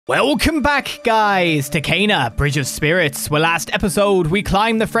Welcome back, guys, to Cana, Bridge of Spirits, where last episode we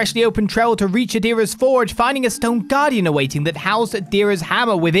climbed the freshly opened trail to reach Adira's forge, finding a stone guardian awaiting that housed Adira's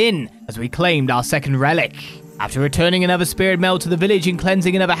hammer within, as we claimed our second relic. After returning another spirit meld to the village and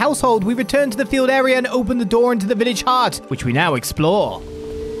cleansing another household, we returned to the field area and opened the door into the village heart, which we now explore.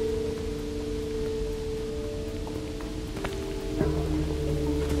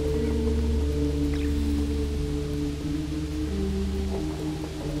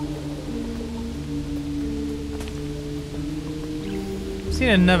 Seen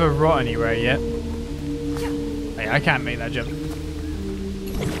another rot anywhere yet. Hey, I can't make that jump.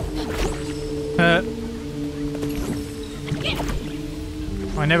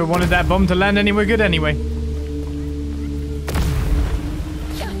 I never wanted that bomb to land anywhere good anyway.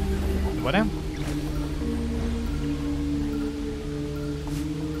 What now?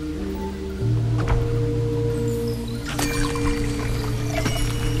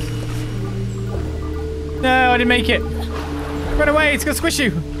 No, I didn't make it. Run away, it's gonna squish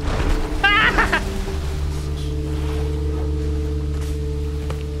you. Ah!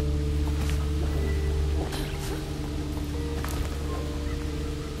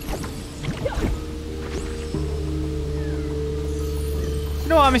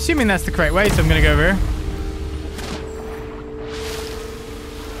 No, I'm assuming that's the correct way, so I'm gonna go over here.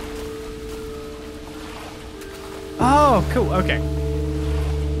 Oh, cool, okay.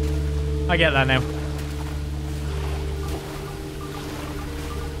 I get that now.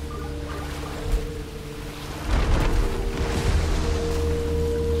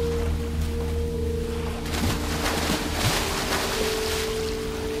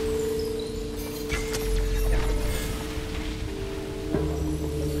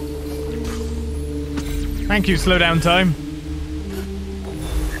 Thank you, slow down time.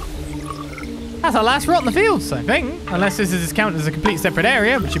 That's our last rot in the fields, I think. Unless this is counted as a complete separate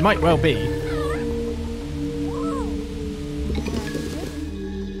area, which it might well be.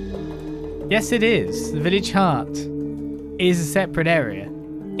 Yes, it is. The village heart is a separate area.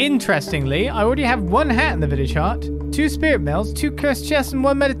 Interestingly, I already have one hat in the village heart, 2 spirit melds, 2 cursed chests, and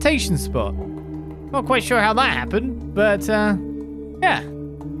 1 meditation spot. Not quite sure how that happened, but yeah.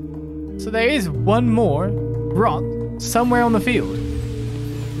 So there is one more rot somewhere on the field.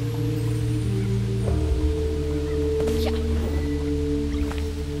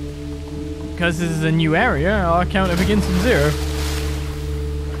 Because this is a new area, our counter begins from 0.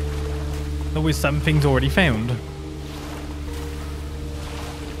 Always some things already found.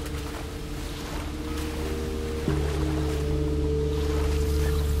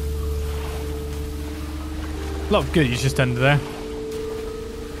 A lot of goodies just under there.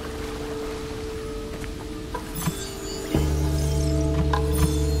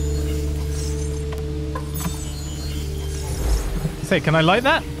 Say, can I light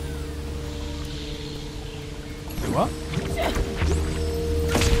that? What?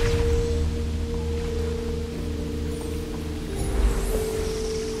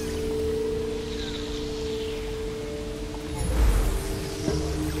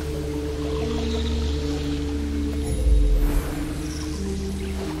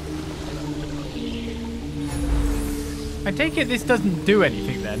 I take it this doesn't do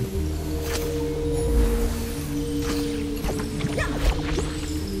anything then.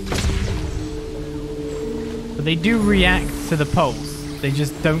 But they do react to the pulse. They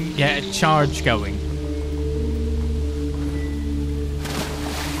just don't get a charge going.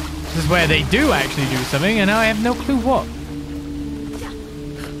 This is where they do actually do something, and I have no clue what.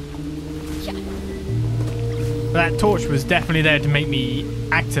 But that torch was definitely there to make me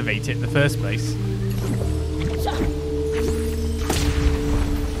activate it in the first place.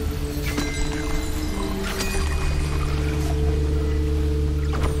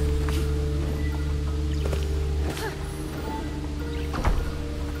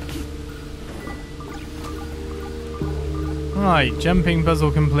 Right, jumping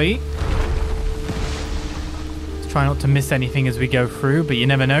puzzle complete. Let's try not to miss anything as we go through, but you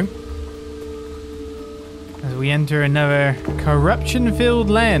never know. As we enter another corruption-filled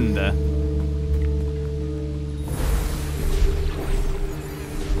land.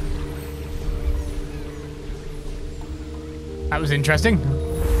 That was interesting.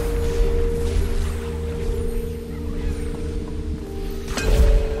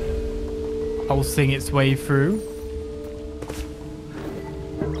 Pulsing its way through.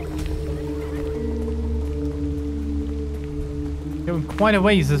 Going quite a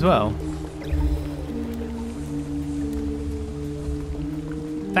ways as well.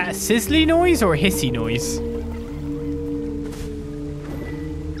 Is that a sizzly noise or a hissy noise?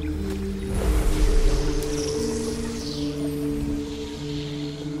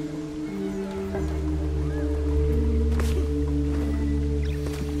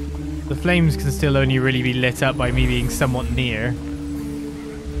 The flames can still only really be lit up by me being somewhat near.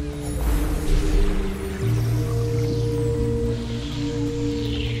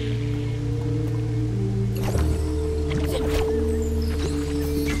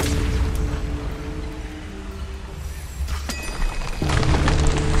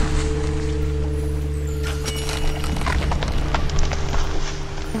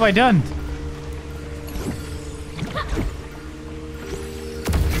 What have I done?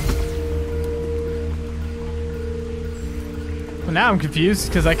 Well, now I'm confused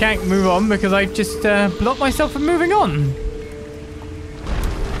because I can't move on because I've just blocked myself from moving on.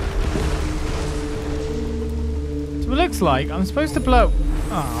 So it looks like I'm supposed to blow...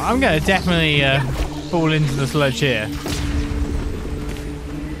 Oh, I'm going to definitely fall into the sludge here.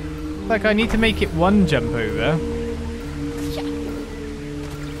 Like I need to make it one jump over.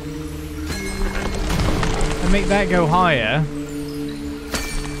 Make that go higher.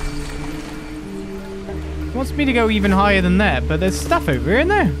 It wants me to go even higher than that, but there's stuff over here, isn't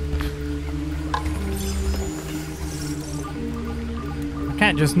there? I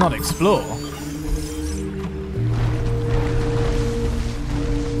can't just not explore.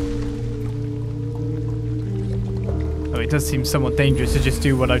 Oh, it does seem somewhat dangerous to just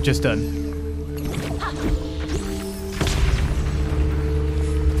do what I've just done.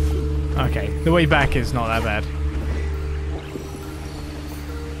 Okay, the way back is not that bad.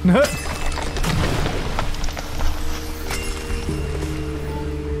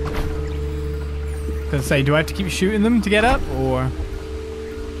 Gonna say, do I have to keep shooting them to get up, or?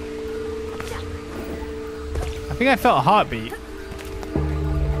 I think I felt a heartbeat.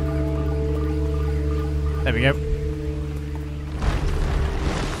 There we go.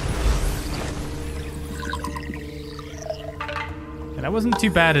 That wasn't too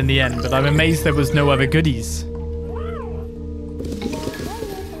bad in the end, but I'm amazed there was no other goodies.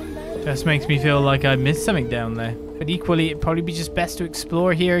 Just makes me feel like I missed something down there. But equally, it'd probably be just best to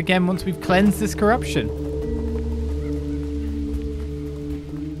explore here again once we've cleansed this corruption.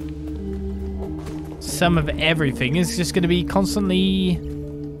 Some of everything is just going to be constantly...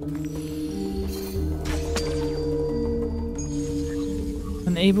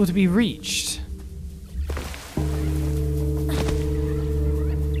 unable to be reached.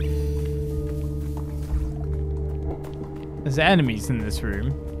 There's enemies in this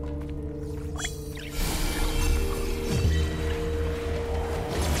room.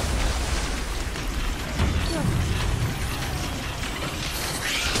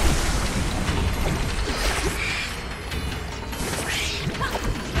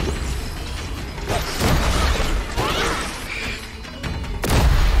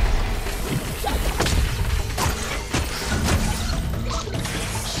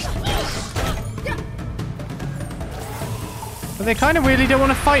 But they kind of weirdly don't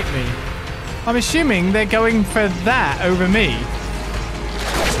want to fight me. I'm assuming they're going for that over me.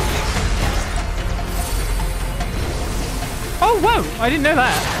 Oh, whoa! I didn't know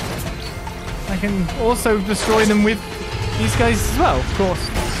that. I can also destroy them with these guys as well, of course.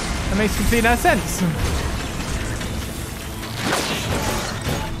 That makes complete sense.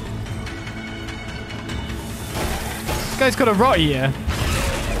 This guy's got a rot here.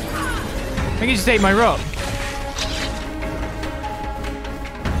 I think he just ate my rot.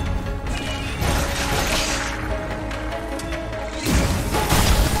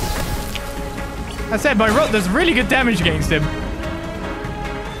 I said my rot does really good damage against him.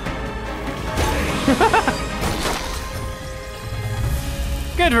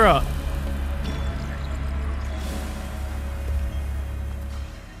 Good rot.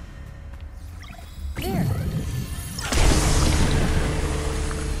 There.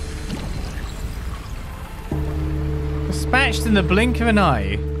 Dispatched in the blink of an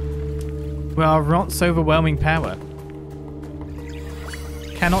eye. Well, rot's overwhelming power.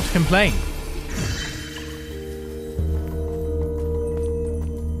 Cannot complain.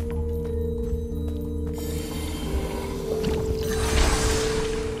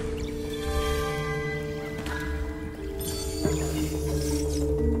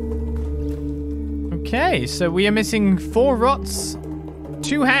 Okay, so we are missing 4 rots,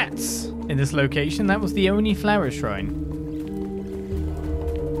 2 hats in this location. That was the only flower shrine.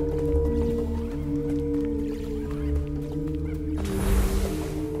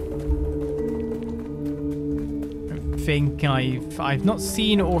 I don't think I've not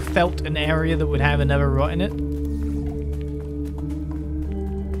seen or felt an area that would have another rot in it.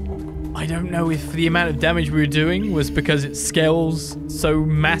 I don't know if the amount of damage we were doing was because it scales so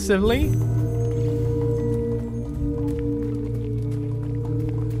massively.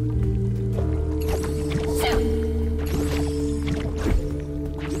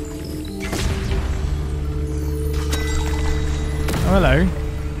 hello.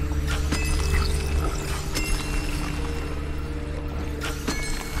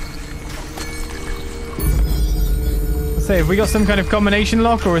 Let's say, have we got some kind of combination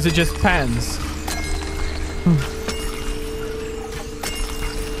lock, or is it just patterns?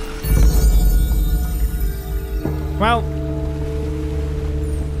 Well,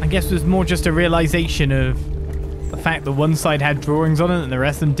 I guess it was more just a realization of the fact that one side had drawings on it and the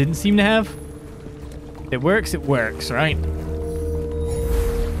rest of them didn't seem to have. It works, right?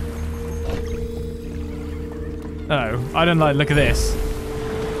 Oh, I don't like, look at this.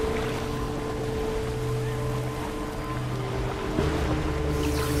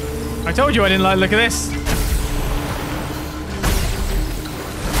 I told you I didn't like, look at this.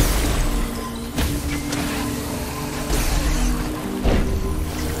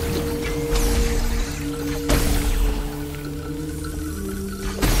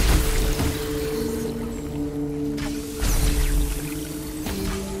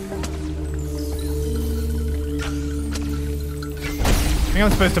 I think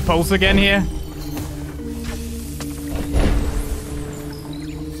I'm supposed to pulse again here.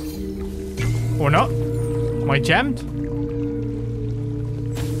 Or not? Am I jammed?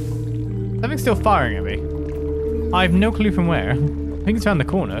 Something's still firing at me. I have no clue from where. I think it's around the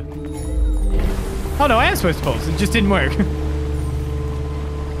corner. Oh no, I am supposed to pulse. It just didn't work.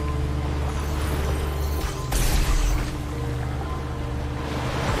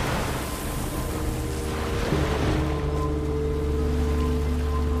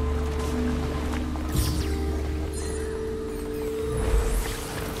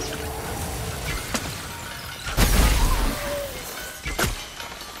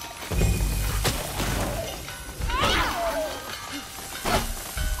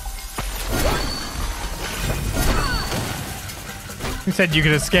 Who said you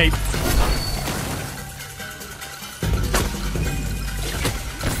could escape?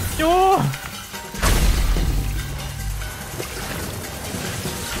 Oh!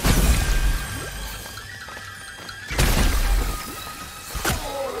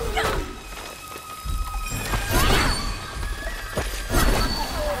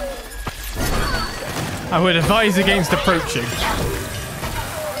 I would advise against approaching.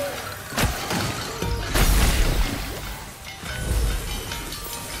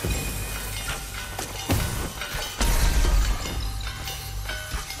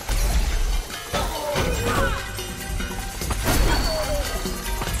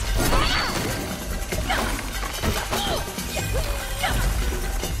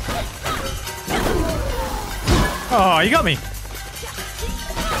 Oh, you got me.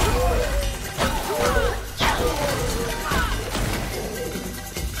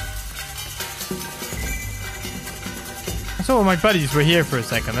 I saw my buddies were here for a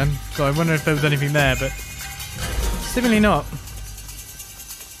second then, so I wonder if there was anything there, but seemingly not.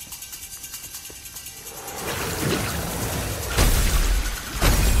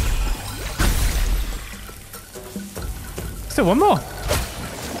 Still one more.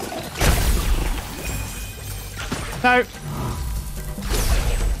 No.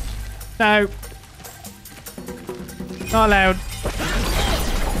 No. Not allowed.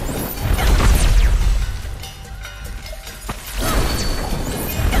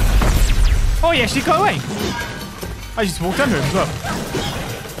 Oh yeah, she got away. I just walked under him as well.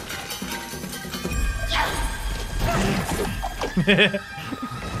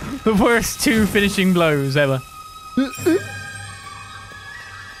 The worst two finishing blows ever.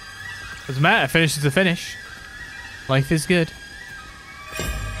 Doesn't matter, finish is a finish. Life is good.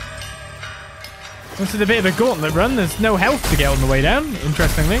 This is a bit of a gauntlet run. There's no health to get on the way down,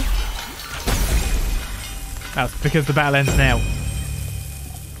 interestingly. That's because the battle ends now.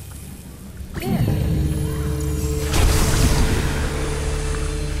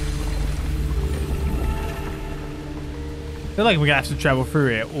 I feel like we're gonna have to travel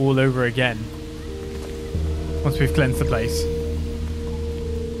through it all over again once we've cleansed the place.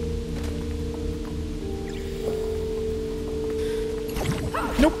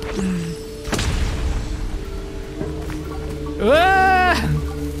 Nope. Ah!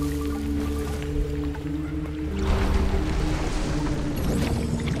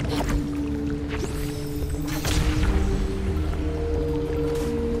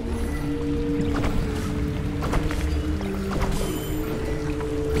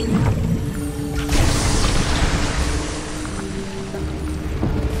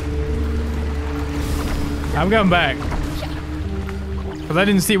 I'm going back. Because I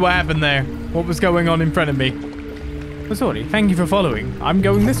didn't see what happened there. What was going on in front of me. Well, sorry, thank you for following. I'm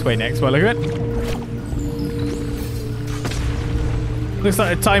going this way next, well, look at it. Looks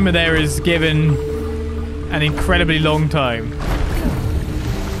like the timer there is given an incredibly long time.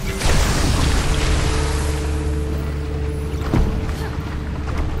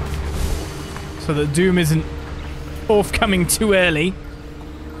 so that Doom isn't forthcoming too early.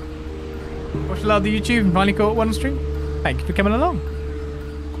 Watched a lot of the YouTube and finally caught one on stream. Thank you for coming along.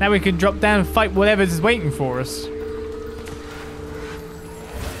 Now we can drop down and fight whatever's waiting for us.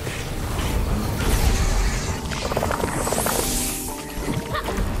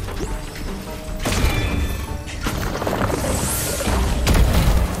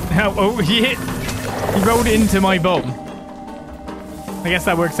 Oh, he hit. He rolled into my bomb. I guess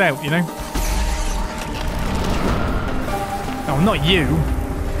that works out, you know? Oh, not you.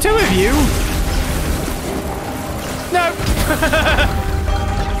 Two of you? No!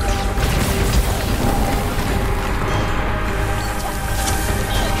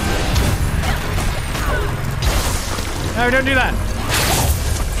 No, don't do that.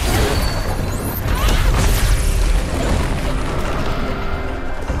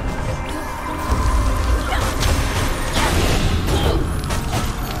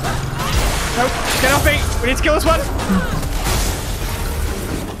 Nope, get off me! We need to kill this one!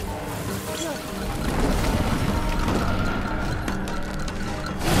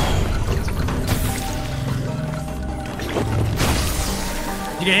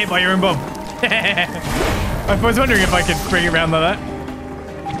 You get hit by your own bomb. I was wondering if I could bring it around like that.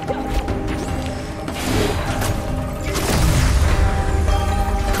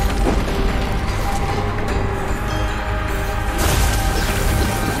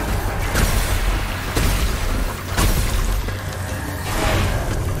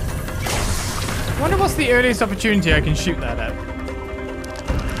 I wonder what's the earliest opportunity I can shoot that at.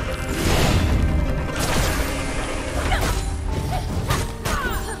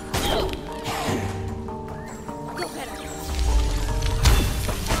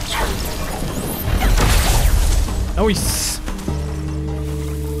 Nice.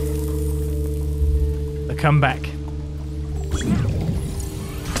 The comeback.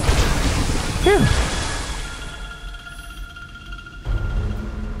 Phew.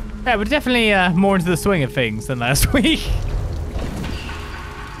 Yeah, we're definitely more into the swing of things than last week.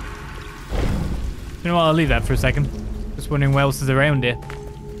 You know what? I'll leave that for a second. Just wondering what else is around here.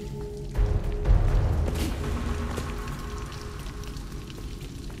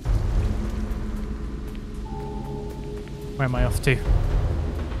 Where am I off to?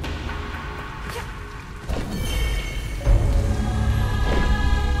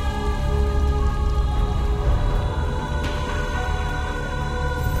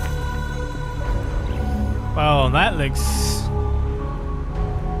 Well, that looks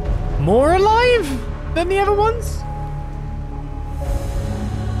more alive than the other ones.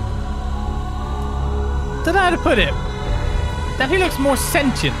 Don't know how to put it. Definitely looks more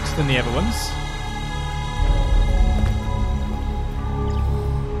sentient than the other ones.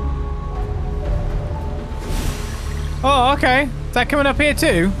 Oh, okay. Is that coming up here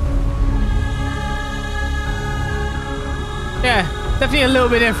too? Yeah, definitely a little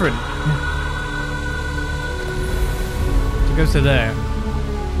bit different. It goes to there.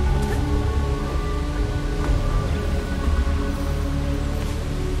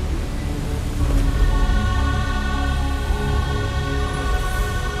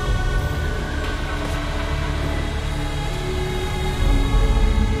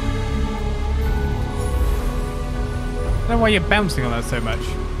 I don't know why you're bouncing on that so much.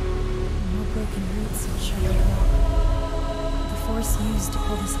 More broken roots and shattered rock. The force used to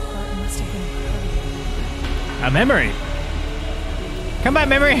pull this apart must have been incredible. A memory. Come back,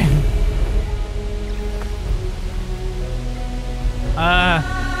 memory. I'm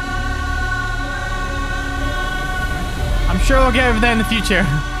sure I'll get over there in the future.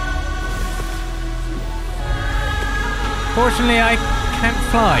 Fortunately, I can't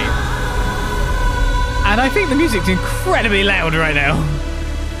fly. And I think the music's incredibly loud right now.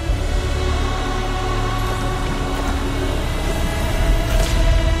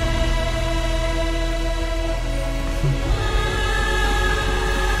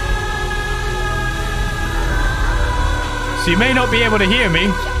 So you may not be able to hear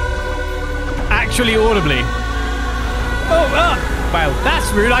me actually audibly. Oh, wow,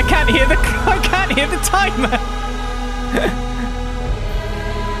 that's rude. I can't hear the timer.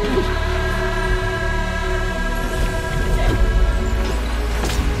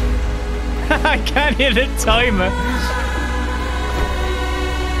 I can't hear the timer.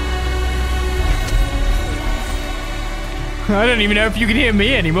 I don't even know if you can hear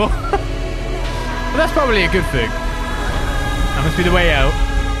me anymore. Well, that's probably a good thing. That must be the way out.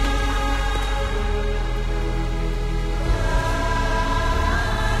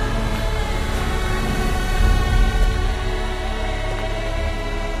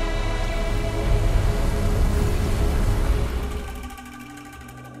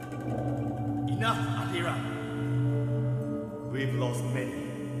 Enough, Adira. We've lost many,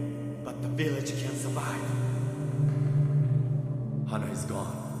 but the village can survive. Hana is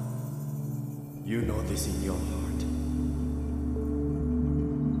gone. You know this in your heart.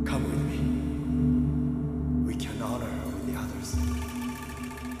 Come with me. We can honor her with the others.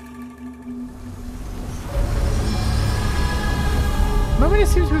 Moment, it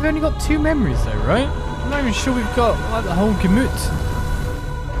seems we've only got 2 memories though, right? I'm not even sure we've got like the whole gamut.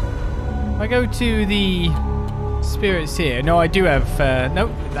 If I go to the spirits here. No, I do have... no,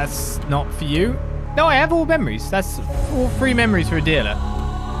 that's not for you. No, I have all memories. That's all 3 memories for a dealer.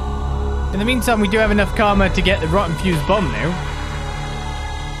 In the meantime, we do have enough karma to get the rotten fused bomb now.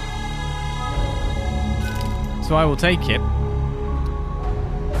 So I will take it.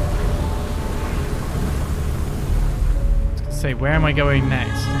 Say, where am I going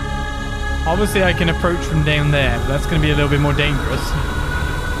next? Obviously, I can approach from down there, but that's going to be a little bit more dangerous.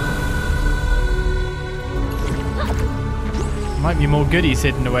 Might be more goodies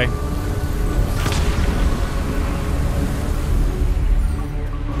hidden away.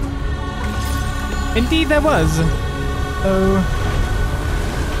 Indeed, there was. So,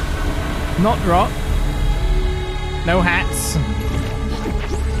 not rot. No hats.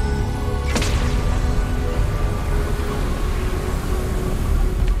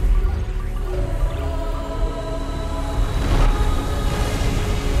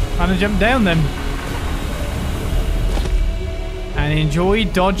 I'm gonna jump down then. And enjoy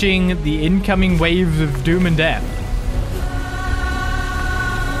dodging the incoming waves of doom and death.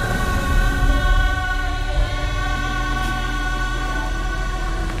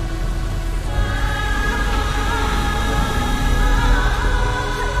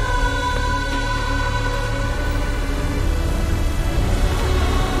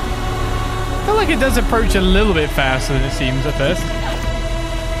 I feel like it does approach a little bit faster than it seems at first.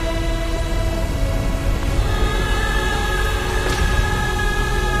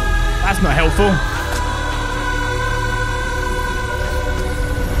 That's not helpful.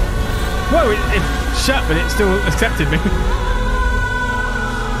 Whoa, it shut, but it still accepted me.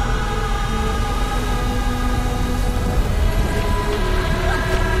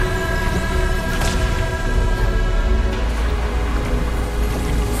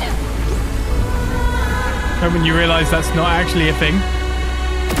 When you realise that's not actually a thing.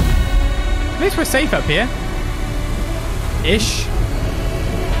 At least we're safe up here. Ish.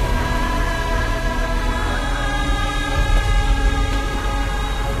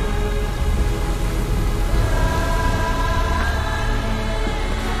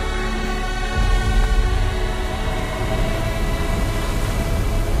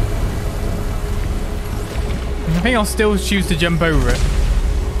 I think I'll still choose to jump over it.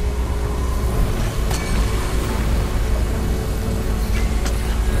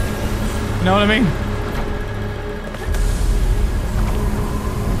 You know what I mean?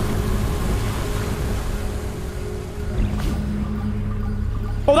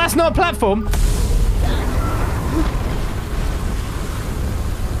 Oh, that's not a platform.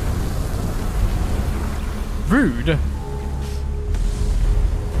 Rude.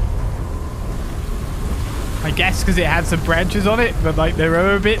 I guess because it had some branches on it, but like there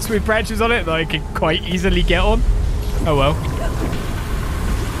are bits with branches on it that I can quite easily get on. Oh well.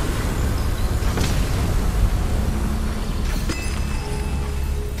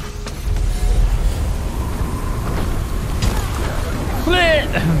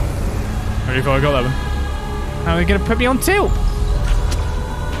 I really thought I got that one. How are we going to put me on tilt?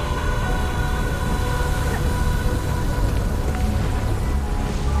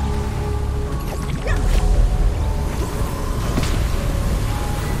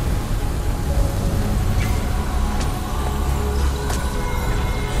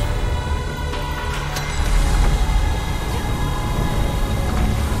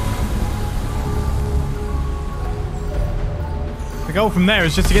 The goal from there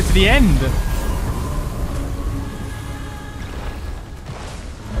is just to get to the end.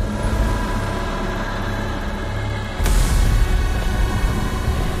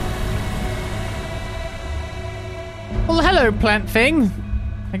 Well, hello, plant thing.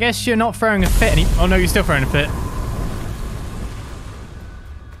 I guess you're not throwing a fit any... Oh, no, you're still throwing a fit.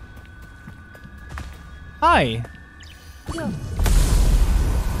 Hi. You're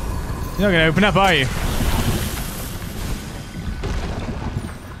not going to open up, are you?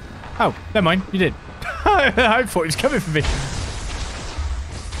 Oh, never mind. You did. I thought he was coming for me.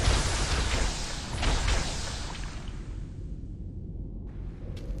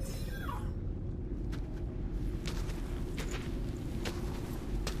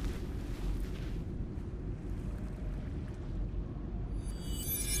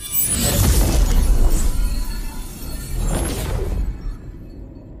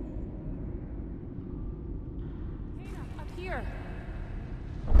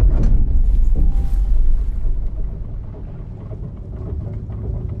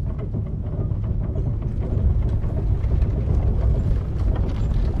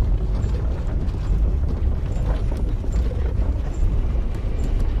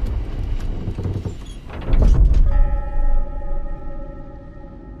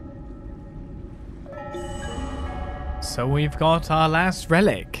 So we've got our last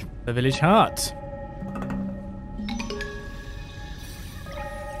relic, the village heart.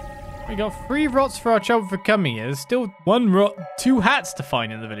 We got 3 rots for our trouble for coming here. There's still 1 rot, 2 hats to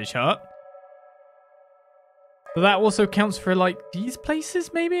find in the village heart. But that also counts for, like, these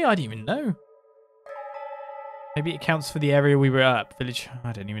places, maybe? I don't even know. Maybe it counts for the area we were at. Village,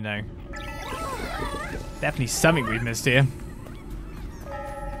 I don't even know. Definitely something we've missed here.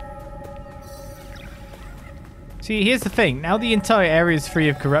 See, here's the thing. Now the entire area is free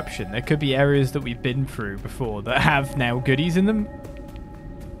of corruption. There could be areas that we've been through before that have now goodies in them.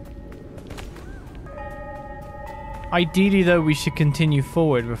 Ideally, though, we should continue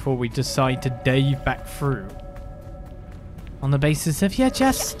forward before we decide to dive back through. On the basis of, you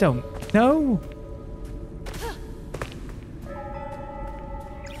just don't know.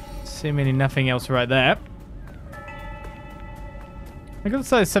 Seemingly nothing else right there. I got to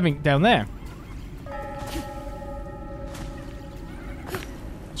say there's something down there.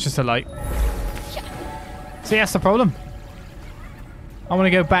 It's just a light. See, that's the problem. I want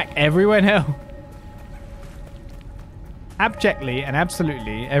to go back everywhere now. Abjectly and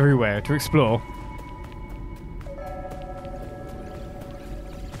absolutely everywhere to explore.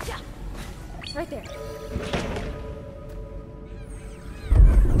 Right there.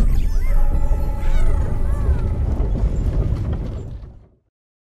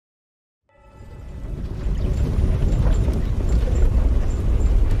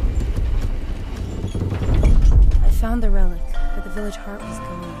 I found the relic where the village heart was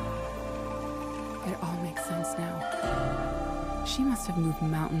going. It all makes sense now. She must have moved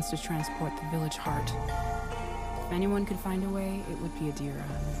mountains to transport the village heart. If anyone could find a way, it would be Adira.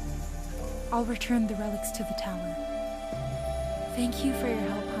 I'll return the relics to the tower. Thank you for your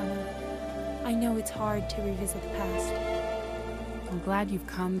help, Hannah. I know it's hard to revisit the past. I'm glad you've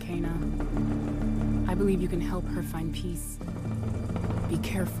come, Kana. I believe you can help her find peace. Be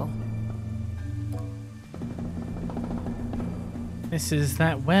careful. This is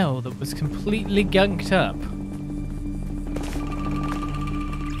that well that was completely gunked up.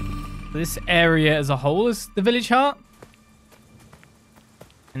 This area as a whole is the village heart.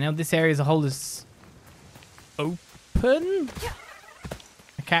 And now this area as a whole is open?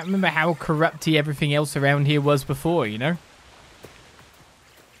 I can't remember how corrupty everything else around here was before, you know?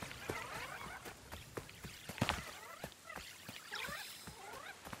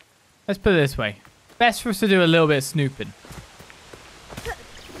 Let's put it this way. Best for us to do a little bit of snooping.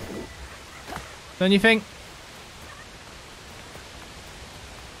 Don't you think?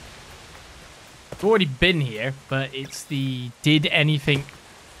 I've already been here, but it's the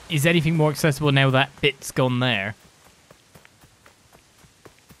is anything more accessible now that bit's gone there?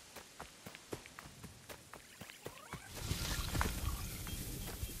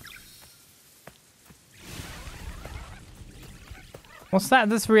 What's that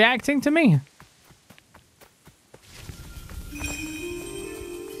that's reacting to me?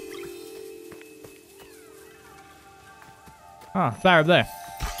 Ah, flower up there.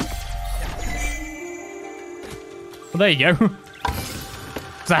 Well, there you go.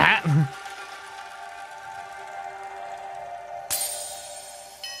 It's a hat.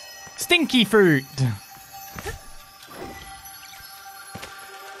 Stinky fruit.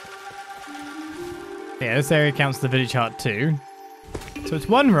 Yeah, this area counts the village heart too. So it's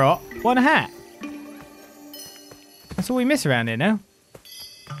 1 rot, 1 hat. That's all we miss around here now.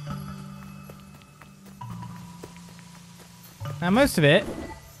 Now most of it,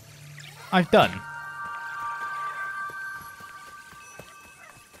 I've done.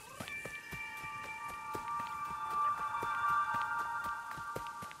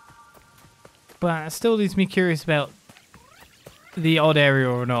 But it still leaves me curious about the odd area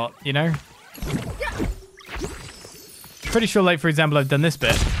or not, you know? Pretty sure, like, for example, I've done this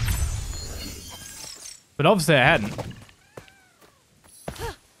bit. But obviously I hadn't.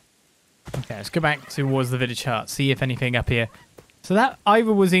 Okay, let's go back towards the village heart, see if anything up here. So that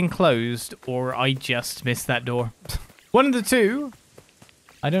either was enclosed or I just missed that door. One of the two.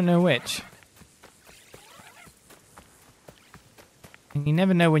 I don't know which. And you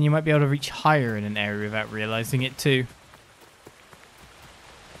never know when you might be able to reach higher in an area without realizing it too.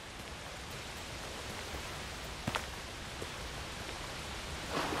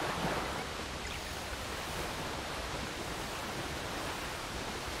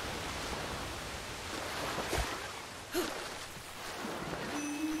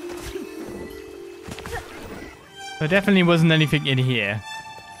 There definitely wasn't anything in here.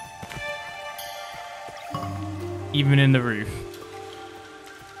 Even in the roof.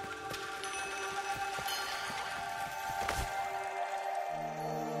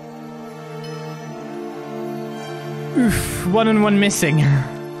 Oof, 1 and 1 missing.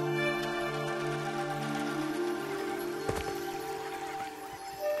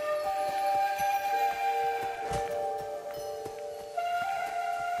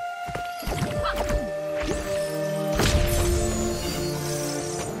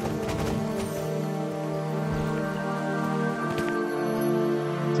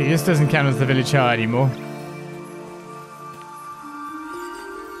 See, this doesn't count as the village heart anymore.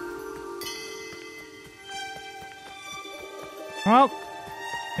 Well,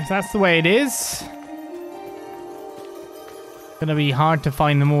 if that's the way it is, it's gonna be hard to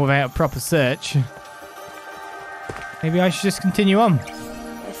find them all without a proper search. Maybe I should just continue on.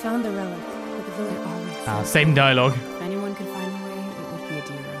 I found the relic, but the village always. Same dialogue. If anyone could find a way, it would be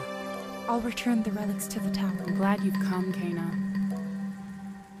Adira. I'll return the relics to the tower. I'm glad you've come, Kena.